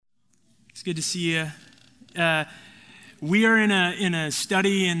It's good to see you. We are in a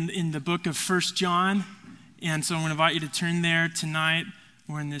study in the book of 1 John, and so I'm going to invite you to turn there tonight.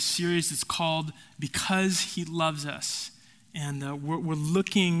 We're in this series that's called Because He Loves Us, and we're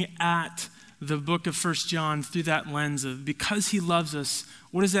looking at the book of 1 John through that lens of because He loves us,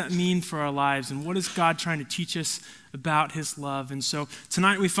 what does that mean for our lives, and what is God trying to teach us about His love? And so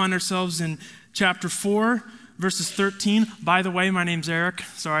tonight we find ourselves in chapter 4, verses 13. By the way, my name's Eric.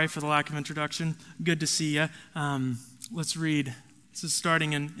 Sorry for the lack of introduction. Good to see you. Let's read. This is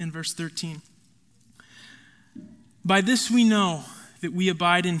starting in verse 13. By this we know that we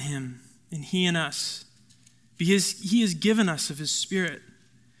abide in Him, and He in us, because He has given us of His Spirit.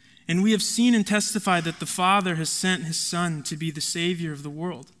 And we have seen and testified that the Father has sent His Son to be the Savior of the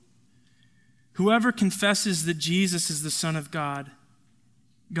world. Whoever confesses that Jesus is the Son of God,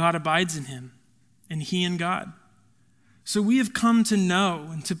 God abides in him, and he in God. So we have come to know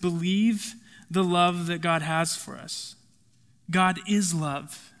and to believe the love that God has for us. God is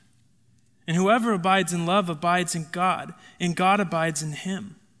love. And whoever abides in love abides in God, and God abides in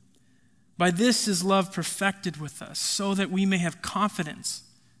him. By this is love perfected with us, so that we may have confidence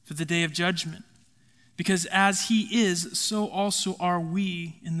for the day of judgment. Because as He is, so also are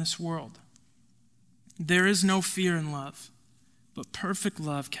we in this world. There is no fear in love, but perfect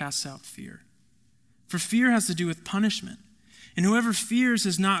love casts out fear. For fear has to do with punishment, and whoever fears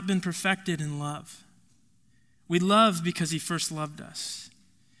has not been perfected in love. We love because He first loved us.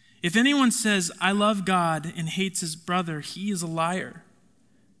 If anyone says, I love God, and hates his brother, he is a liar.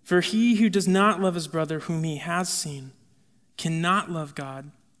 For he who does not love his brother whom he has seen cannot love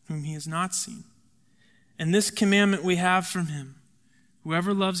God whom he has not seen. And this commandment we have from Him: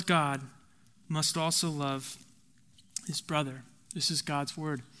 whoever loves God must also love his brother. This is God's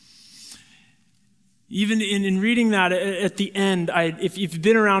word. Even in reading that at the end, if you've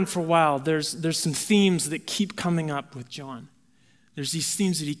been around for a while, there's some themes that keep coming up with John. There's these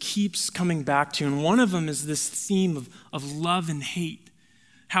themes that he keeps coming back to, and one of them is this theme of love and hate.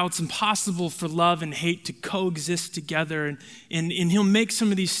 How it's impossible for love and hate to coexist together. And he'll make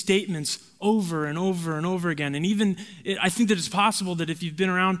some of these statements over and over and over again. And even, I think that it's possible that if you've been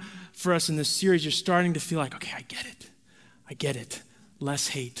around for us in this series, you're starting to feel like, okay, I get it. Less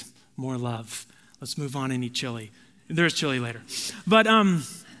hate, more love. Let's move on and eat chili. There's chili later. But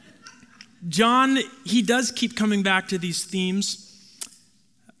John, he does keep coming back to these themes.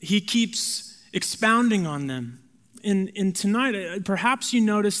 He keeps expounding on them. And tonight, perhaps you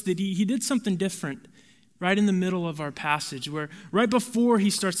noticed that he did something different right in the middle of our passage, where right before he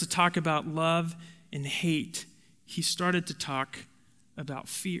starts to talk about love and hate, he started to talk about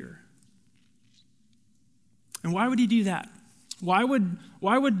fear. And why would he do that? Why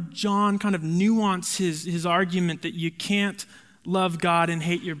would John kind of nuance his argument that you can't love God and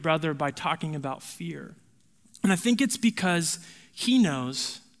hate your brother by talking about fear? And I think it's because he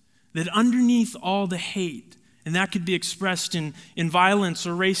knows that underneath all the hate, and that could be expressed in violence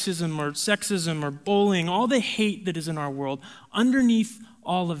or racism or sexism or bullying, all the hate that is in our world, underneath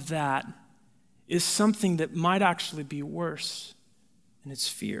all of that is something that might actually be worse, and it's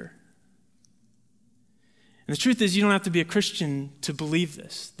fear. And the truth is, you don't have to be a Christian to believe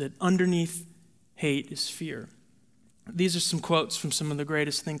this, that underneath hate is fear. These are some quotes from some of the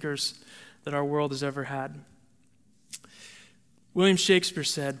greatest thinkers that our world has ever had. William Shakespeare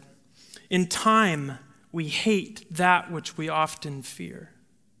said, "In time, we hate that which we often fear."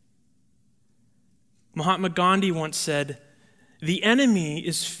 Mahatma Gandhi once said, "The enemy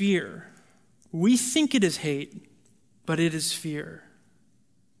is fear. We think it is hate, but it is fear."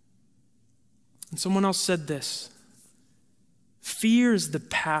 And someone else said this, "Fear is the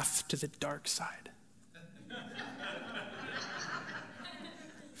path to the dark side."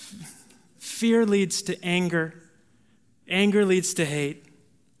 Fear leads to anger. Anger leads to hate.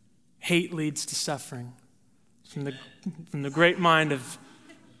 Hate leads to suffering. From the great mind of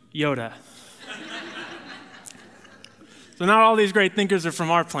Yoda. So not all these great thinkers are from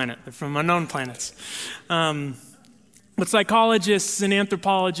our planet. They're from unknown planets. But psychologists and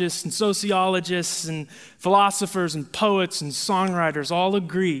anthropologists and sociologists and philosophers and poets and songwriters all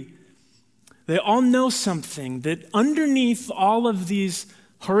agree. They all know something, that underneath all of these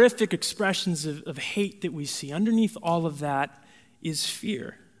horrific expressions of hate that we see, underneath all of that is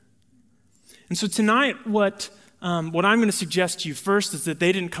fear. And so tonight, what I'm going to suggest to you first is that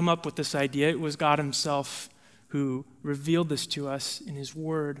they didn't come up with this idea. It was God Himself who revealed this to us in His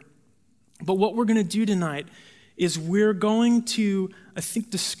Word. But what we're going to do tonight is we're going to, I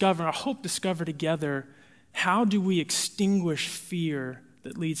hope discover together, how do we extinguish fear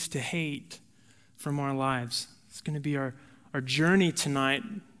that leads to hate from our lives. It's going to be our journey tonight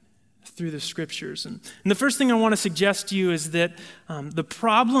through the scriptures. And the first thing I want to suggest to you is that the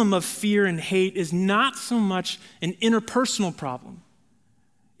problem of fear and hate is not so much an interpersonal problem.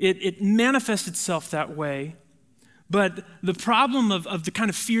 It manifests itself that way, but the problem of the kind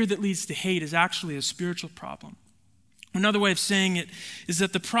of fear that leads to hate is actually a spiritual problem. Another way of saying it is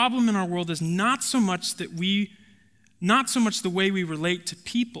that the problem in our world is not so much the way we relate to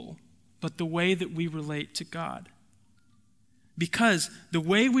people, but the way that we relate to God. Because the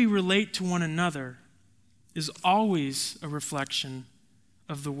way we relate to one another is always a reflection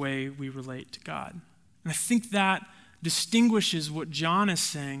of the way we relate to God. And I think that distinguishes what John is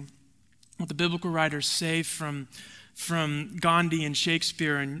saying, what the biblical writers say from Gandhi and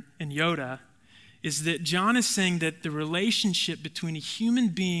Shakespeare and Yoda, is that John is saying that the relationship between a human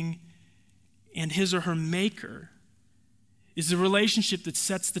being and his or her maker is the relationship that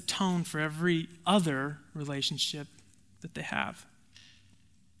sets the tone for every other relationship that they have.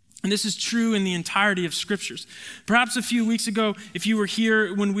 And this is true in the entirety of scriptures. Perhaps a few weeks ago, if you were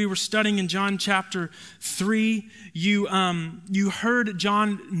here when we were studying in John chapter 3, you heard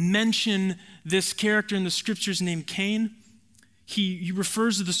John mention this character in the scriptures named Cain. He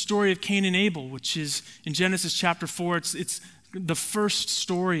refers to the story of Cain and Abel, which is in Genesis chapter 4. It's the first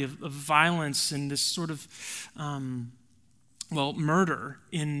story of violence and this sort of murder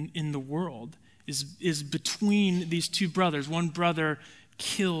in the world is between these two brothers. One brother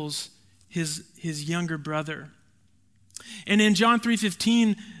kills his younger brother. And in John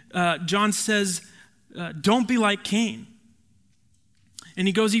 3:15, John says, don't be like Cain. And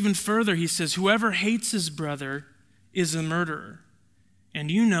he goes even further. He says, whoever hates his brother is a murderer.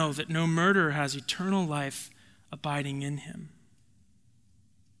 And you know that no murderer has eternal life abiding in him.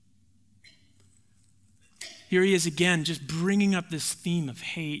 Here he is again, just bringing up this theme of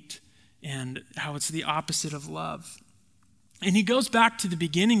hate and how it's the opposite of love. And he goes back to the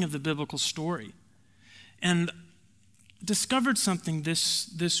beginning of the biblical story and discovered something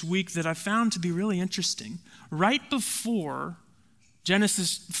this week that I found to be really interesting. Right before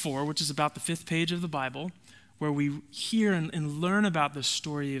Genesis 4, which is about the 5th page of the Bible, where we hear and learn about the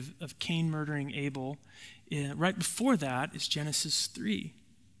story of Cain murdering Abel, right before that is Genesis 3,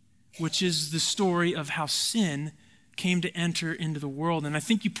 which is the story of how sin came to enter into the world. And I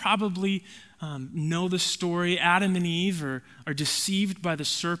think you probably know the story. Adam and Eve are deceived by the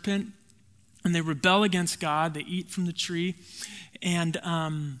serpent, and they rebel against God. They eat from the tree, and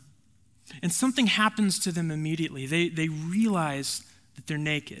something happens to them immediately. They realize that they're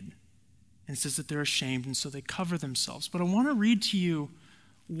naked, and it says that they're ashamed, and so they cover themselves. But I want to read to you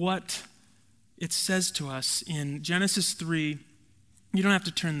what it says to us in Genesis 3. You don't have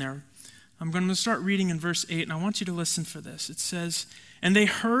to turn there. I'm going to start reading in verse 8, and I want you to listen for this. It says, and they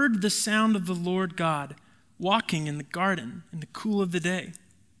heard the sound of the Lord God walking in the garden in the cool of the day.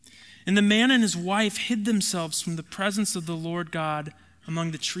 And the man and his wife hid themselves from the presence of the Lord God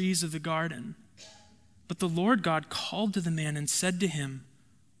among the trees of the garden. But the Lord God called to the man and said to him,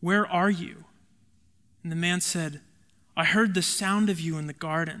 where are you? And the man said, I heard the sound of you in the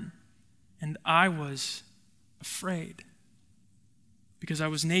garden, and I was afraid because I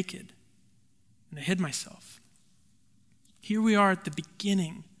was naked. And I hid myself. Here we are at the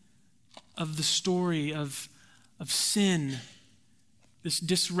beginning of the story of sin, this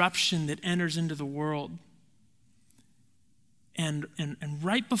disruption that enters into the world. And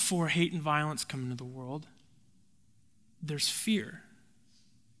right before hate and violence come into the world, there's fear.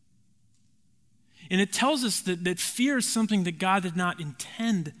 And it tells us that fear is something that God did not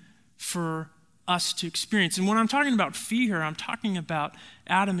intend for us to experience. And when I'm talking about fear, I'm talking about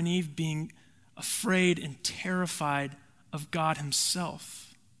Adam and Eve being afraid and terrified of God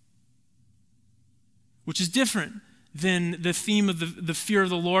himself, which is different than the theme of the fear of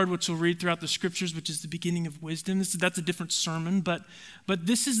the Lord, which we'll read throughout the scriptures, which is the beginning of wisdom. That's a different sermon, but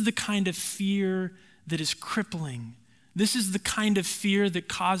this is the kind of fear that is crippling. This is the kind of fear that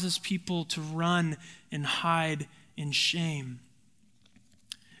causes people to run and hide in shame.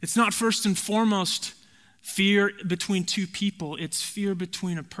 It's not first and foremost fear between two people. It's fear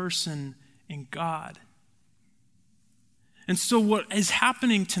between a person and God. And so what is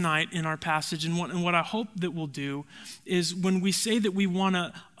happening tonight in our passage, and what I hope that we'll do, is when we say that we want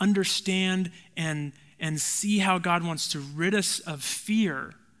to understand and see how God wants to rid us of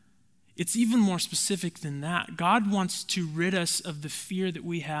fear, it's even more specific than that. God wants to rid us of the fear that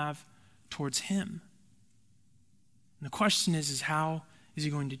we have towards him. And the question is how is he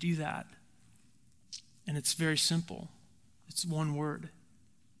going to do that? And it's very simple. It's one word.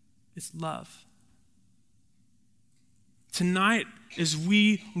 It's love. Tonight, as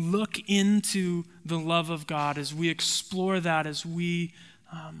we look into the love of God, as we explore that, as we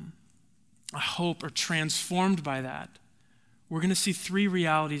I hope, are transformed by that, we're going to see three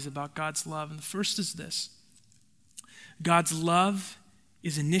realities about God's love. And the first is this: God's love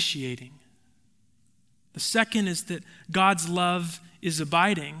is initiating. The second is that God's love is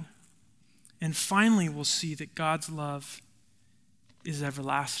abiding. And finally, we'll see that God's love is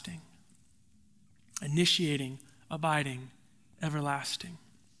everlasting. Initiating, abiding, everlasting.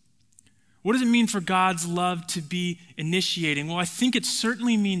 What does it mean for God's love to be initiating? Well, I think it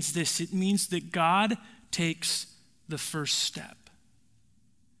certainly means this. It means that God takes the first step.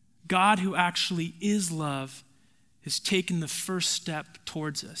 God, who actually is love, has taken the first step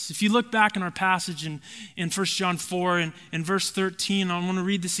towards us. If you look back in our passage in 1 John 4 and verse 13, I want to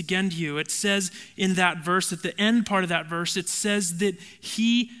read this again to you. It says in that verse, at the end part of that verse, it says that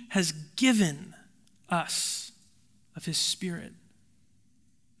he has given us of his Spirit.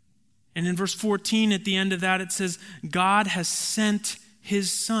 And in verse 14, at the end of that, it says, God has sent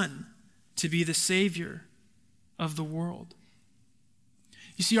his Son to be the Savior of the world.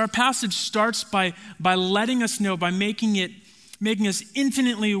 You see, our passage starts by letting us know, by making us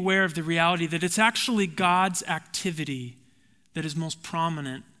infinitely aware of the reality that it's actually God's activity that is most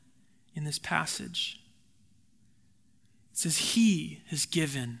prominent in this passage. It says he has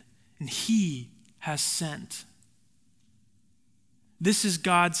given and he has sent. This is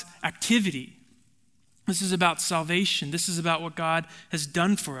God's activity. This is about salvation. This is about what God has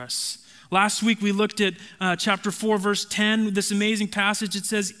done for us. Last week we looked at chapter 4, verse 10, this amazing passage. It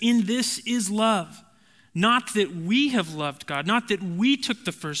says, in this is love, not that we have loved God, not that we took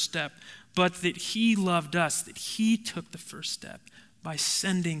the first step, but that he loved us, that he took the first step by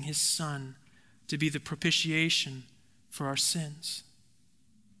sending his Son to be the propitiation for our sins.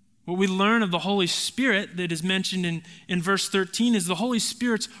 What we learn of the Holy Spirit that is mentioned in verse 13 is the Holy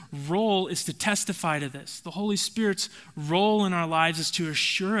Spirit's role is to testify to this. The Holy Spirit's role in our lives is to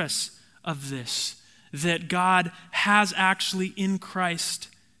assure us of this, that God has actually in Christ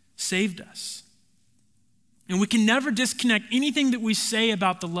saved us. And we can never disconnect anything that we say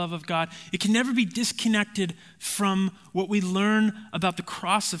about the love of God. It can never be disconnected from what we learn about the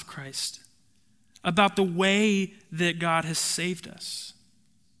cross of Christ, about the way that God has saved us.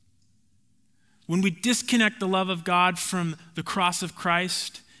 When we disconnect the love of God from the cross of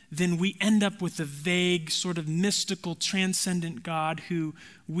Christ, then we end up with a vague, sort of mystical, transcendent God who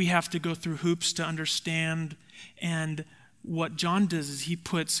we have to go through hoops to understand. And what John does is he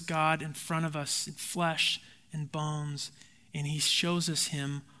puts God in front of us in flesh and bones, and he shows us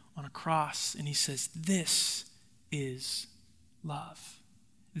him on a cross, and he says, this is love.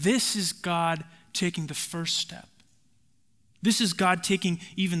 This is God taking the first step. This is God taking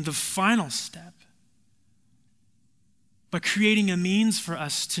even the final step by creating a means for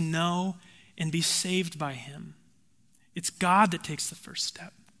us to know and be saved by him. It's God that takes the first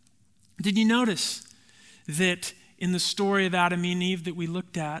step. Did you notice that in the story of Adam and Eve that we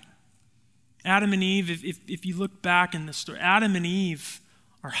looked at, Adam and Eve, if you look back in the story, Adam and Eve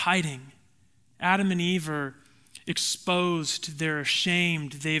are hiding. Adam and Eve are exposed, they're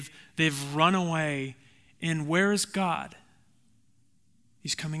ashamed, they've run away. And where is God?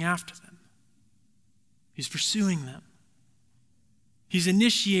 He's coming after them. He's pursuing them. He's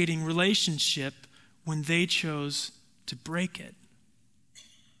initiating relationship when they chose to break it.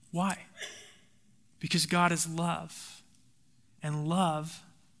 Why? Because God is love, and love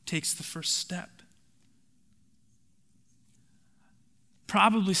takes the first step.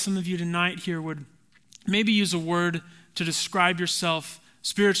 Probably some of you tonight here would maybe use a word to describe yourself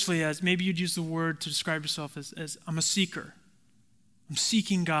spiritually as, maybe you'd use the word to describe yourself as I'm a seeker. I'm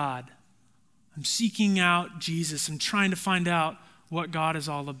seeking God. I'm seeking out Jesus. I'm trying to find out what God is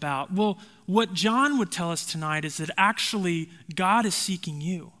all about. Well, what John would tell us tonight is that actually God is seeking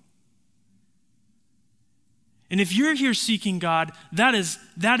you. And if you're here seeking God, that is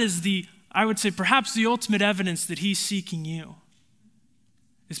the, I would say, perhaps the ultimate evidence that he's seeking you.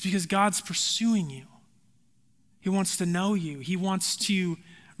 It's because God's pursuing you. He wants to know you. He wants to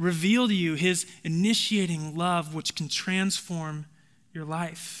reveal to you his initiating love, which can transform your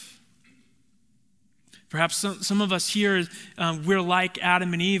life. Perhaps some of us here, we're like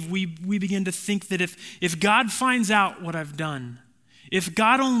Adam and Eve. We begin to think that if God finds out what I've done, if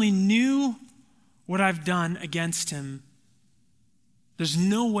God only knew what I've done against him, there's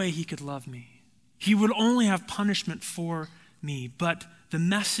no way he could love me. He would only have punishment for me. But the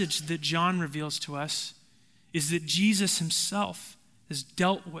message that John reveals to us is that Jesus himself has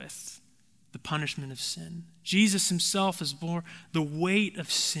dealt with the punishment of sin. Jesus himself has borne the weight of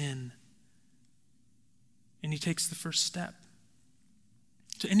sin. And he takes the first step.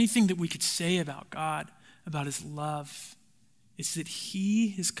 So anything that we could say about God, about his love, is that he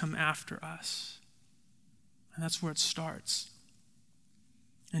has come after us. And that's where it starts.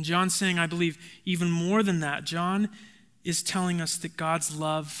 And John's saying, I believe, even more than that. John is telling us that God's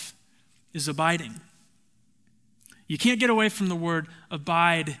love is abiding. You can't get away from the word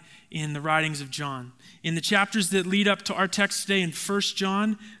abide in the writings of John. In the chapters that lead up to our text today in 1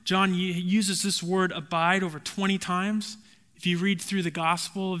 John, John uses this word abide over 20 times. If you read through the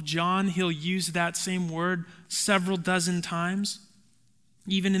Gospel of John, he'll use that same word several dozen times.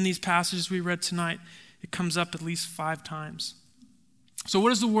 Even in these passages we read tonight, it comes up at least 5 times. So what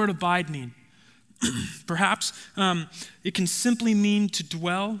does the word abide mean? Perhaps it can simply mean to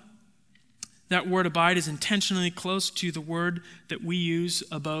dwell. That word abide is intentionally close to the word that we use,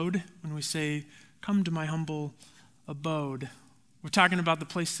 abode, when we say, come to my humble abode. We're talking about the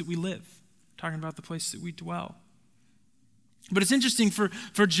place that we live, talking about the place that we dwell. But it's interesting for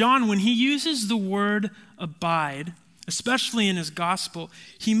John, when he uses the word abide, especially in his gospel,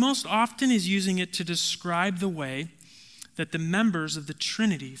 he most often is using it to describe the way that the members of the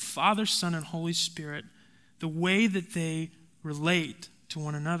Trinity, Father, Son, and Holy Spirit, the way that they relate to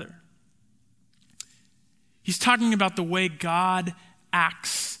one another. He's talking about the way God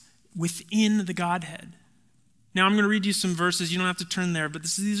acts within the Godhead. Now, I'm going to read you some verses. You don't have to turn there, but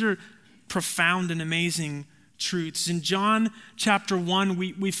these are profound and amazing truths. In John chapter 1,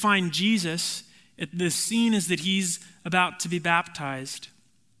 we find Jesus. The scene is that he's about to be baptized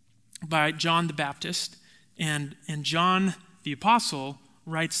by John the Baptist. And John the Apostle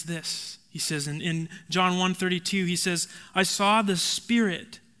writes this. He says in John 1:32, he says, I saw the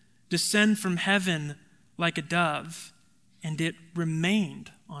Spirit descend from heaven like a dove, and it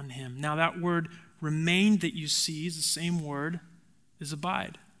remained on him. Now that word remained that you see is the same word as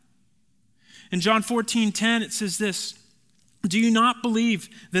abide. In John 14:10, it says this, do you not believe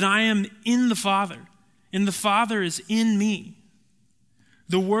that I am in the Father, and the Father is in me?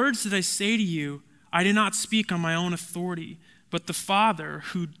 The words that I say to you, I do not speak on my own authority, but the Father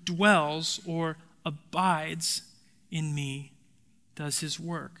who dwells or abides in me does his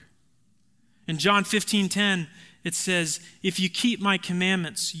work. In John 15:10, it says, if you keep my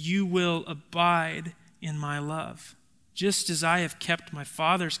commandments, you will abide in my love, just as I have kept my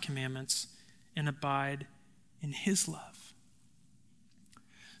Father's commandments and abide in his love.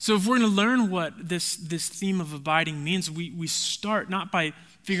 So if we're going to learn what this theme of abiding means, we start not by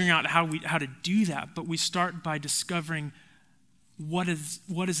figuring out how to do that, but we start by discovering what is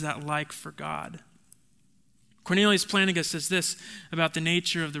that like for God. Cornelius Plantinga says this about the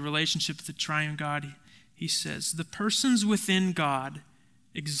nature of the relationship with the triune God. He says, the persons within God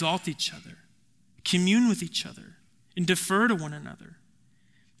exalt each other, commune with each other, and defer to one another.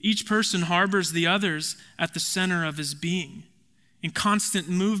 Each person harbors the others at the center of his being. In constant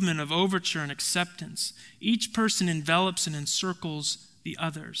movement of overture and acceptance, each person envelops and encircles the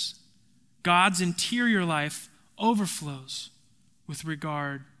others. God's interior life overflows with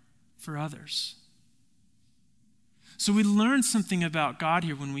regard for others. So we learn something about God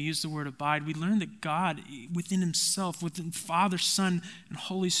here when we use the word abide. We learn that God within himself, within Father, Son, and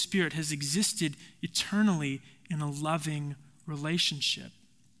Holy Spirit has existed eternally in a loving relationship.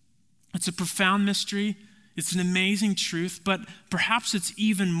 It's a profound mystery. It's an amazing truth, but perhaps it's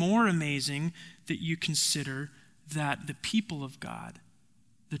even more amazing that you consider that the people of God,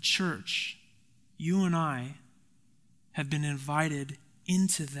 the church, you and I, have been invited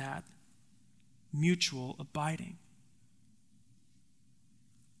into that mutual abiding.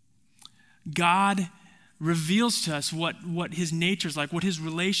 God reveals to us what his nature is like, what his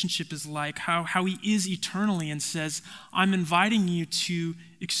relationship is like, how he is eternally, and says, I'm inviting you to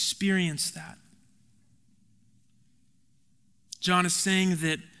experience that. John is saying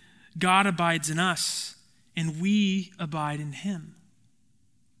that God abides in us and we abide in him.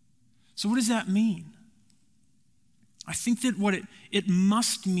 So what does that mean? I think that what it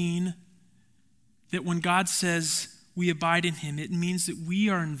must mean that when God says we abide in him, it means that we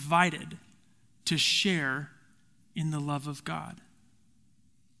are invited to share in the love of God.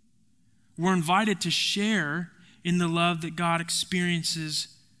 We're invited to share in the love that God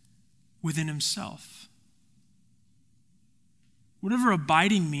experiences within himself. Whatever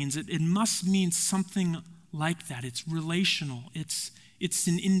abiding means, it must mean something like that. It's relational. It's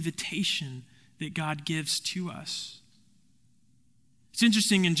an invitation that God gives to us. It's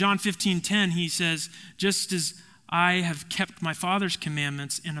interesting, in John 15:10, he says, just as I have kept my Father's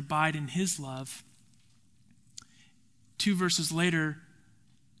commandments and abide in his love. 2 verses later,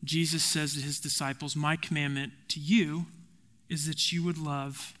 Jesus says to his disciples, my commandment to you is that you would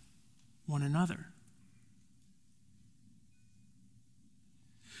love one another.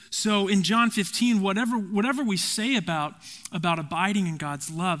 So in John 15, whatever we say about abiding in God's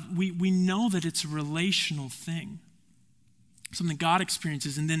love, we know that it's a relational thing, something God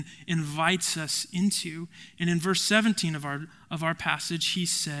experiences and then invites us into. And in verse 17 of our passage, he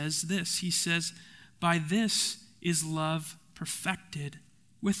says this. He says, "By this is love perfected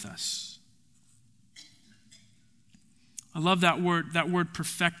with us." I love that word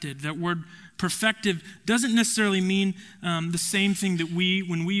perfected. That word perfected doesn't necessarily mean the same thing that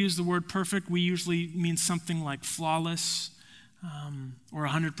when we use the word perfect, we usually mean something like flawless or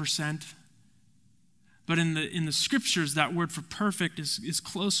 100%. But in the scriptures, that word for perfect is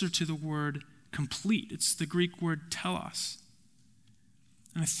closer to the word complete. It's the Greek word telos.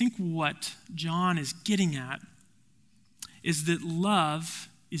 And I think what John is getting at is that love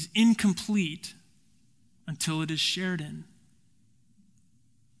is incomplete until it is shared in.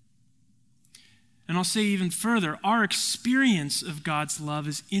 And I'll say even further, our experience of God's love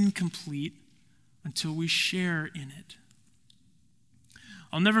is incomplete until we share in it.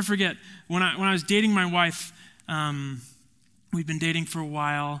 I'll never forget, when I was dating my wife, we'd been dating for a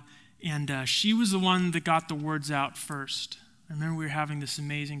while, and she was the one that got the words out first. I remember we were having this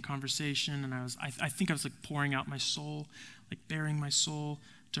amazing conversation, and I think I was like pouring out my soul, like bearing my soul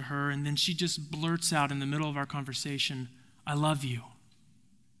to her, and then she just blurts out in the middle of our conversation, "I love you."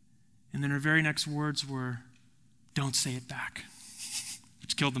 And then her very next words were, "Don't say it back,"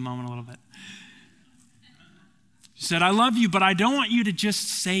 which killed the moment a little bit. She said, "I love you, but I don't want you to just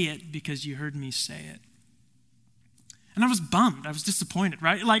say it because you heard me say it." And I was bummed. I was disappointed,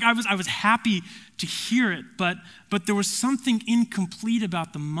 right? Like I was happy to hear it, but there was something incomplete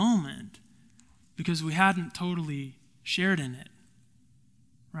about the moment because we hadn't totally shared in it,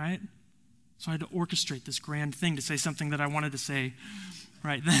 right? So I had to orchestrate this grand thing to say something that I wanted to say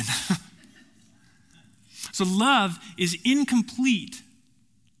right then. So love is incomplete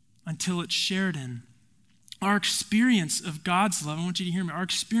until it's shared in. Our experience of God's love, I want you to hear me, our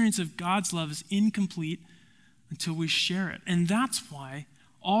experience of God's love is incomplete until we share it. And that's why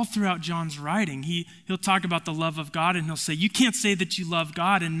all throughout John's writing, he'll talk about the love of God and he'll say, you can't say that you love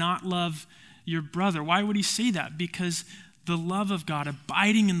God and not love your brother. Why would he say that? Because the love of God,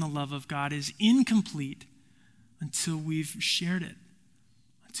 abiding in the love of God, is incomplete until we've shared it,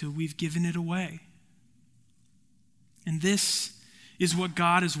 until we've given it away. And this is what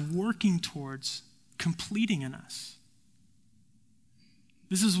God is working towards completing in us.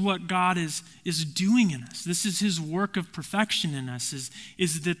 This is what God is doing in us. This is his work of perfection in us,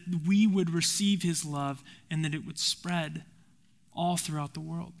 is that we would receive his love and that it would spread all throughout the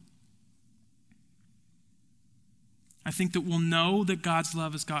world. I think that we'll know that God's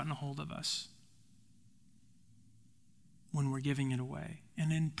love has gotten a hold of us when we're giving it away,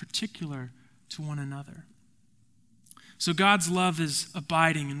 and in particular to one another. So God's love is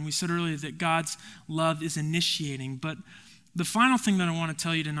abiding, and we said earlier that God's love is initiating. But the final thing that I want to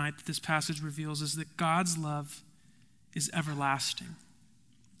tell you tonight that this passage reveals is that God's love is everlasting.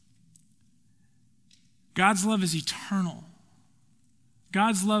 God's love is eternal.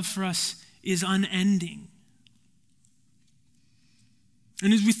 God's love for us is unending.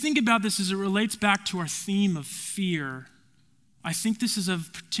 And as we think about this as it relates back to our theme of fear, I think this is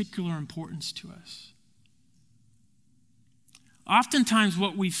of particular importance to us. Oftentimes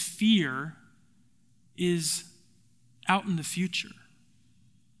what we fear is out in the future.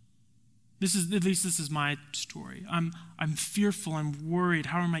 This is my story. I'm fearful, I'm worried.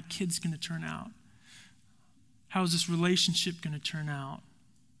 How are my kids going to turn out? How is this relationship going to turn out?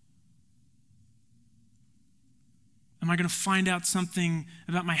 Am I going to find out something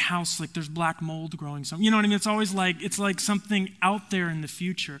about my house, like there's black mold growing something? You know what I mean? It's always it's like something out there in the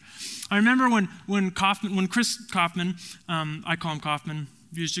future. I remember when Chris Kaufman, I call him Kaufman,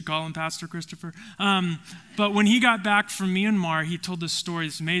 you should call him Pastor Christopher. But when he got back from Myanmar, he told this story,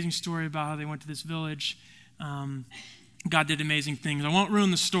 this amazing story about how they went to this village. God did amazing things. I won't ruin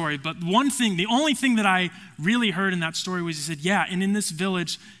the story, but the only thing that I really heard in that story was he said, yeah, and in this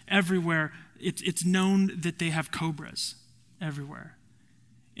village, everywhere, it's known that they have cobras everywhere.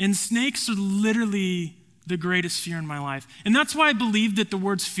 And snakes are literally the greatest fear in my life. And that's why I believe that the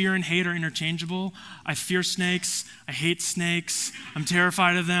words fear and hate are interchangeable. I fear snakes. I hate snakes. I'm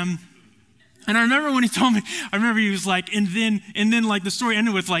terrified of them. And I remember when he told me, he was like, and then like the story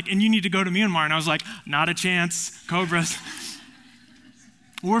ended with like, and you need to go to Myanmar. And I was like, not a chance, cobras.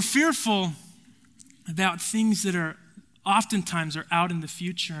 We're fearful about things that are oftentimes are out in the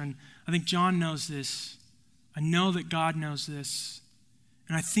future. And I think John knows this. I know that God knows this.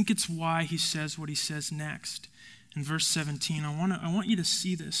 And I think it's why he says what he says next. in verse 17. I want you to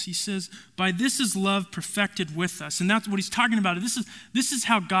see this. He says, "By this is love perfected with us." And that's what he's talking about. This is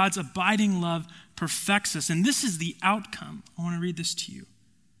how God's abiding love perfects us. And this is the outcome. I want to read this to you.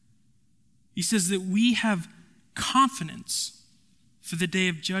 He says that we have confidence for the day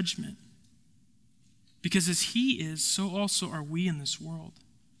of judgment. Because as he is, so also are we in this world.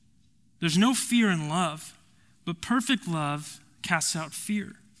 There's no fear in love, but perfect love casts out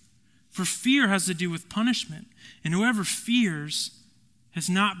fear. For fear has to do with punishment, and whoever fears has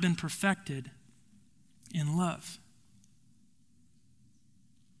not been perfected in love.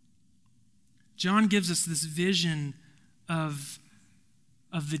 John gives us this vision of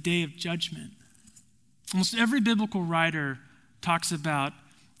the day of judgment. Almost every biblical writer talks about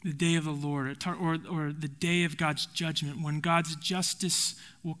the day of the Lord, or the day of God's judgment, when God's justice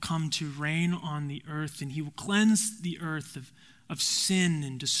will come to reign on the earth, and he will cleanse the earth of sin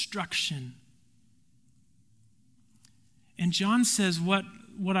and destruction. And John says, what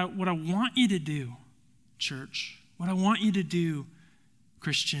I want you to do, church, what I want you to do,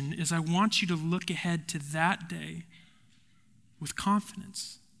 Christian, is I want you to look ahead to that day with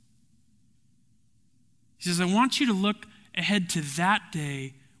confidence. He says, I want you to look ahead to that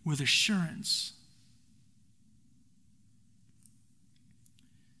day with assurance.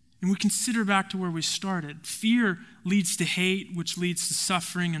 And we consider back to where we started. Fear leads to hate, which leads to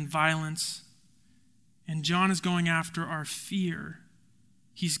suffering and violence. And John is going after our fear.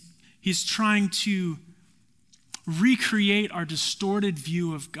 He's trying to recreate our distorted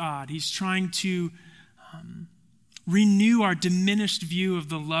view of God. He's trying to renew our diminished view of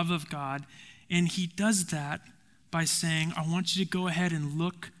the love of God. And he does that by saying, I want you to go ahead and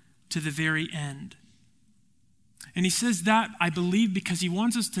look to the very end. And he says that, I believe, because he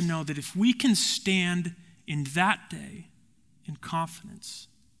wants us to know that if we can stand in that day in confidence,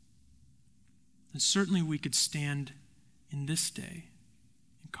 then certainly we could stand in this day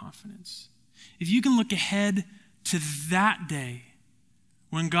in confidence. If you can look ahead to that day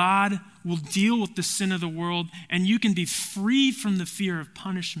when God will deal with the sin of the world and you can be free from the fear of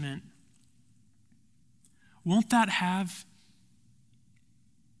punishment, won't that have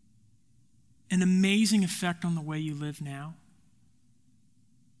an amazing effect on the way you live now?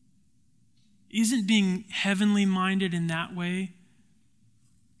 Isn't being heavenly minded in that way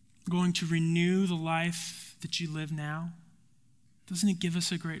going to renew the life that you live now? Doesn't it give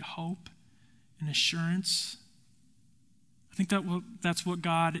us a great hope and assurance? I think that's what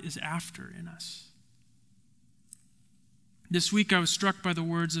God is after in us. This week I was struck by the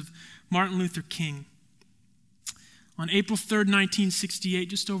words of Martin Luther King. On April 3rd, 1968,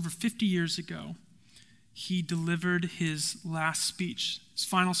 just over 50 years ago, he delivered his last speech, his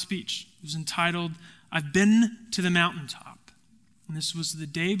final speech. It was entitled, "I've Been to the Mountaintop." And this was the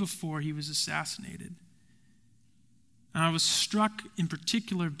day before he was assassinated. And I was struck in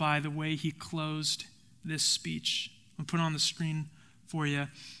particular by the way he closed this speech. I'll put it on the screen for you,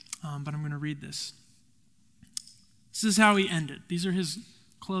 but I'm going to read this. This is how he ended. These are his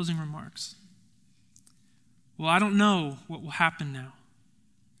closing remarks. "Well, I don't know what will happen now.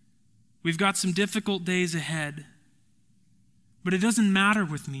 We've got some difficult days ahead, but it doesn't matter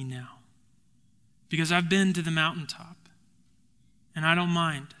with me now because I've been to the mountaintop and I don't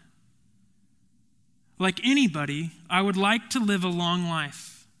mind. Like anybody, I would like to live a long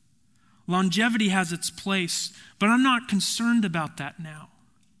life. Longevity has its place, but I'm not concerned about that now.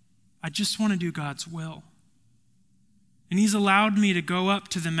 I just want to do God's will. And he's allowed me to go up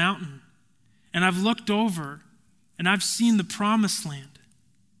to the mountain, and I've looked over and I've seen the promised land.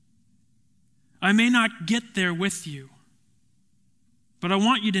 I may not get there with you, but I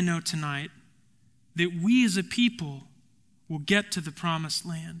want you to know tonight that we as a people will get to the promised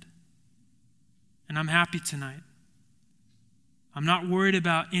land. And I'm happy tonight. I'm not worried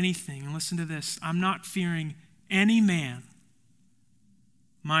about anything. And listen to this. I'm not fearing any man.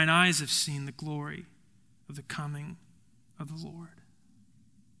 Mine eyes have seen the glory of the coming of the Lord."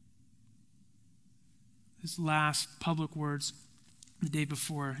 His last public words the day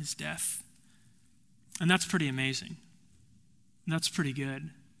before his death. And that's pretty amazing. That's pretty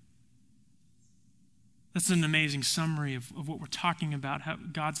good. That's an amazing summary of what we're talking about, how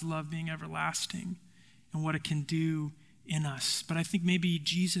God's love being everlasting and what it can do in us. But I think maybe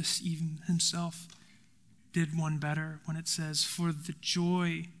Jesus even himself did one better when it says, "For the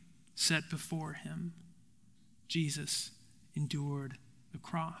joy set before him, Jesus endured the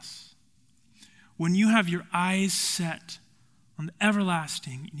cross." When you have your eyes set on the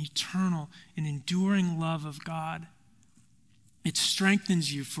everlasting and eternal and enduring love of God, it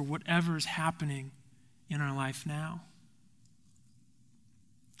strengthens you for whatever is happening in our life now.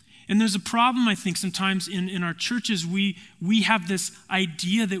 And there's a problem, I think, sometimes in our churches. We have this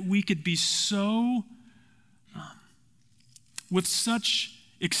idea that we could be so, with such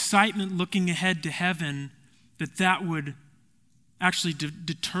excitement looking ahead to heaven, that would actually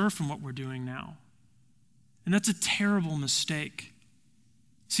deter from what we're doing now. And that's a terrible mistake.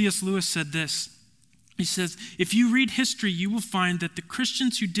 C.S. Lewis said this. He says, if you read history, you will find that the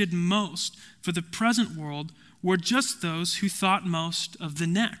Christians who did most for the present world were just those who thought most of the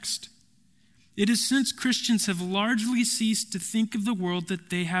next. It is since Christians have largely ceased to think of the world that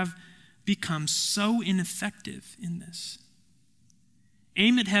they have become so ineffective in this.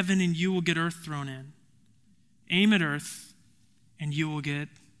 Aim at heaven and you will get earth thrown in. Aim at earth and you will get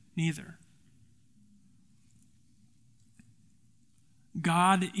neither.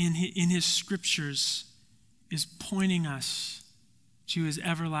 God in his scriptures is pointing us to his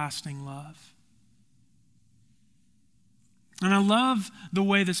everlasting love. And I love the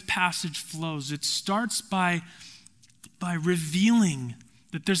way this passage flows. It starts by revealing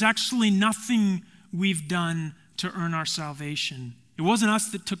that there's actually nothing we've done to earn our salvation. It wasn't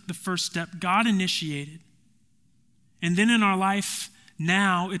us that took the first step. God initiated. And then in our life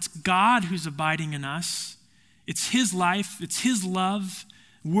now, it's God who's abiding in us. It's his life. It's his love.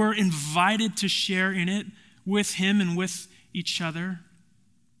 We're invited to share in it with him and with each other.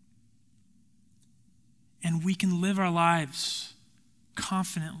 And we can live our lives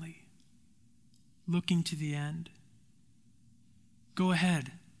confidently, looking to the end. Go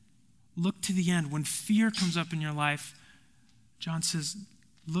ahead. Look to the end. When fear comes up in your life, John says,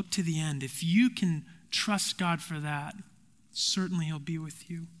 look to the end. If you can trust God for that, certainly he'll be with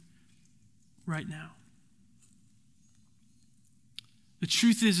you right now. The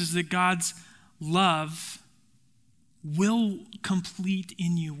truth is that God's love will complete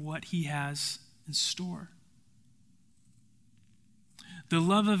in you what he has in store. The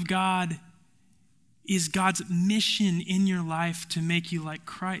love of God is God's mission in your life to make you like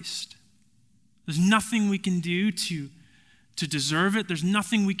Christ. There's nothing we can do to deserve it. There's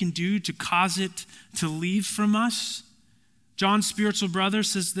nothing we can do to cause it to leave from us. John's spiritual brother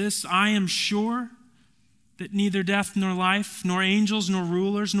says this, I am sure that neither death nor life, nor angels, nor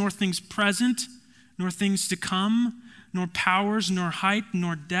rulers, nor things present, nor things to come, nor powers, nor height,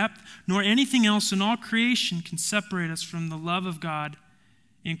 nor depth, nor anything else in all creation can separate us from the love of God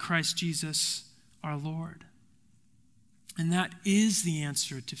in Christ Jesus our Lord. And that is the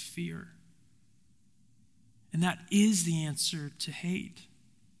answer to fear. And that is the answer to hate.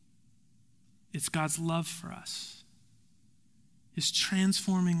 It's God's love for us. His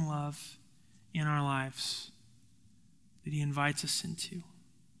transforming love in our lives that he invites us into.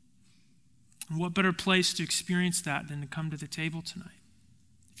 And what better place to experience that than to come to the table tonight?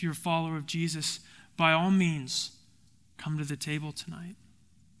 If you're a follower of Jesus, by all means, come to the table tonight.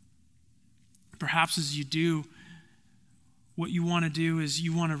 Perhaps as you do, what you want to do is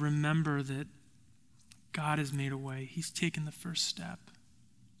you want to remember that God has made a way. He's taken the first step.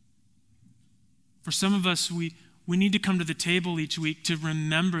 For some of us, we need to come to the table each week to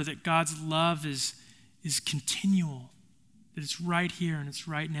remember that God's love is continual. That it's right here and it's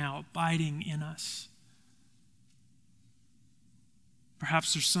right now, abiding in us.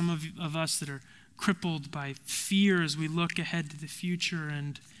 Perhaps there's some of us that are crippled by fear as we look ahead to the future,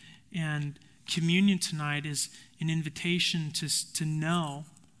 and communion tonight is an invitation to know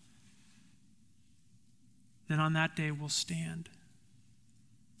that on that day we'll stand.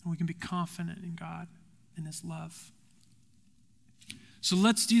 And we can be confident in God and his love. So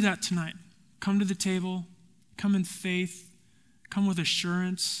let's do that tonight. Come to the table, come in faith, come with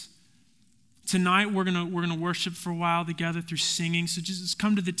assurance. Tonight we're gonna worship for a while together through singing. So just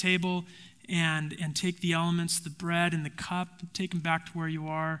come to the table and take the elements, the bread and the cup, take them back to where you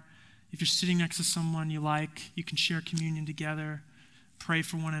are. If you're sitting next to someone you like, you can share communion together, pray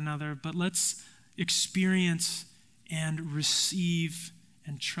for one another. But let's experience and receive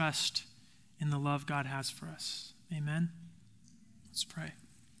and trust in the love God has for us. Amen? Let's pray.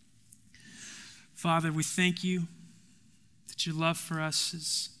 Father, we thank you that your love for us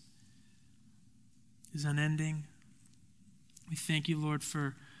is unending. We thank you, Lord,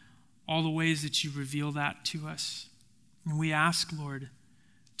 for all the ways that you reveal that to us. And we ask, Lord,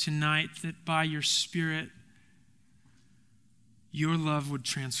 tonight that by your Spirit, your love would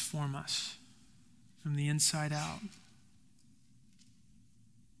transform us from the inside out.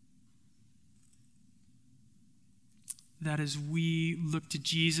 That as we look to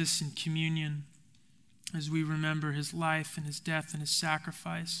Jesus in communion, as we remember his life and his death and his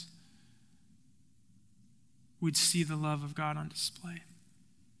sacrifice, we'd see the love of God on display.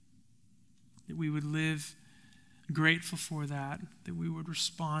 That we would live grateful for that we would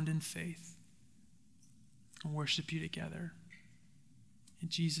respond in faith and worship you together. In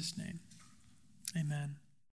Jesus' name, amen.